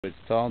It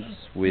starts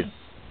with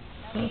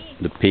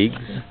the pigs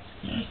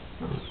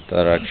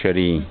that are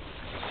actually,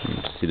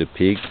 you see the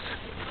pigs,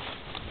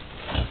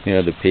 here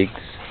are the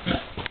pigs,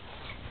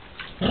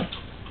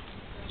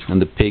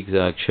 and the pigs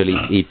are actually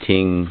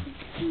eating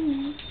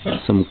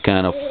some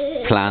kind of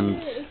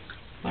plant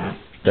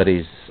that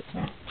is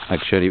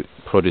actually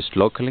produced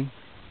locally,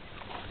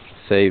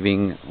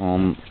 saving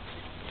on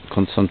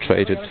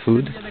concentrated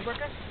food.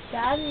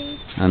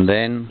 And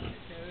then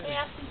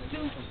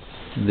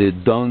the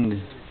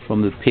dung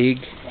from the pig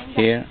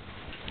here,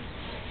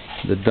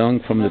 the dung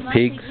from the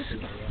pigs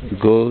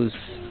goes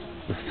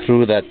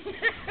through that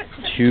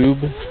tube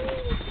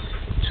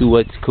to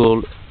what's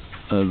called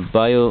a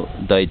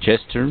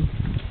biodigester,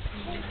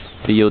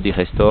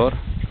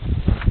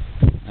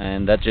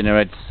 and that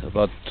generates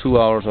about 2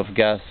 hours of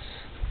gas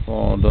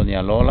for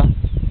Doña Lola.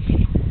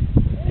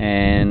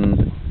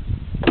 And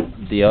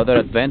the other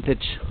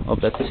advantage of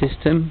that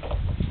system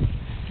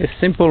is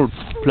simple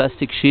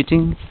plastic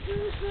sheeting,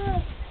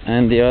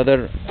 and the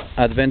other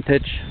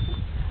advantage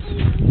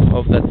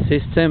of that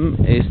system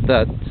is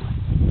that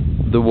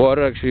the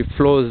water actually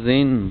flows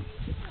in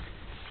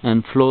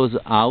and flows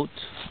out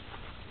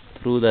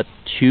through that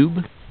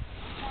tube,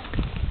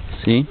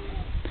 see,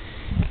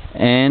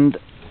 and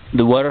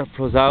the water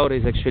flows out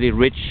is actually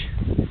rich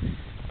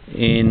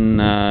in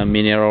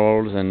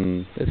minerals,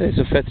 and there's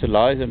a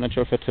fertilizer,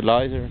 natural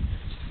fertilizer,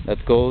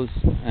 that goes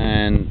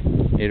and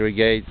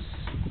irrigates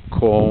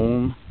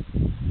corn,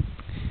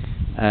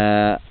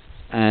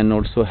 and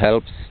also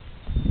helps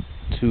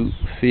to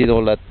feed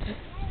all that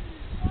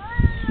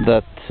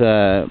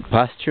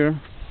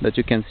pasture that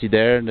you can see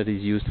there, that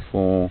is used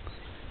for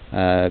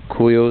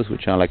cuyos,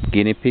 which are like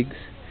guinea pigs,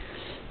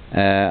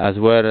 as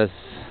well as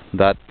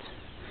that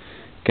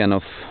kind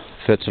of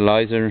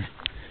fertilizer.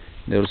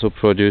 They also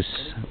produce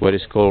what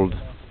is called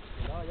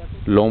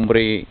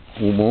lombre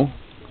humo,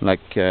 like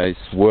it's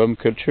worm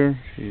culture.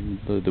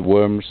 The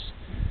worms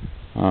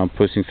are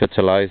producing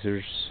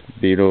fertilizers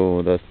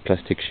below the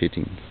plastic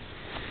sheeting.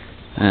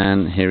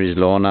 And here is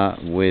Lorna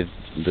with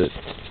the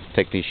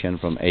technician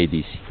from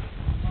ADC.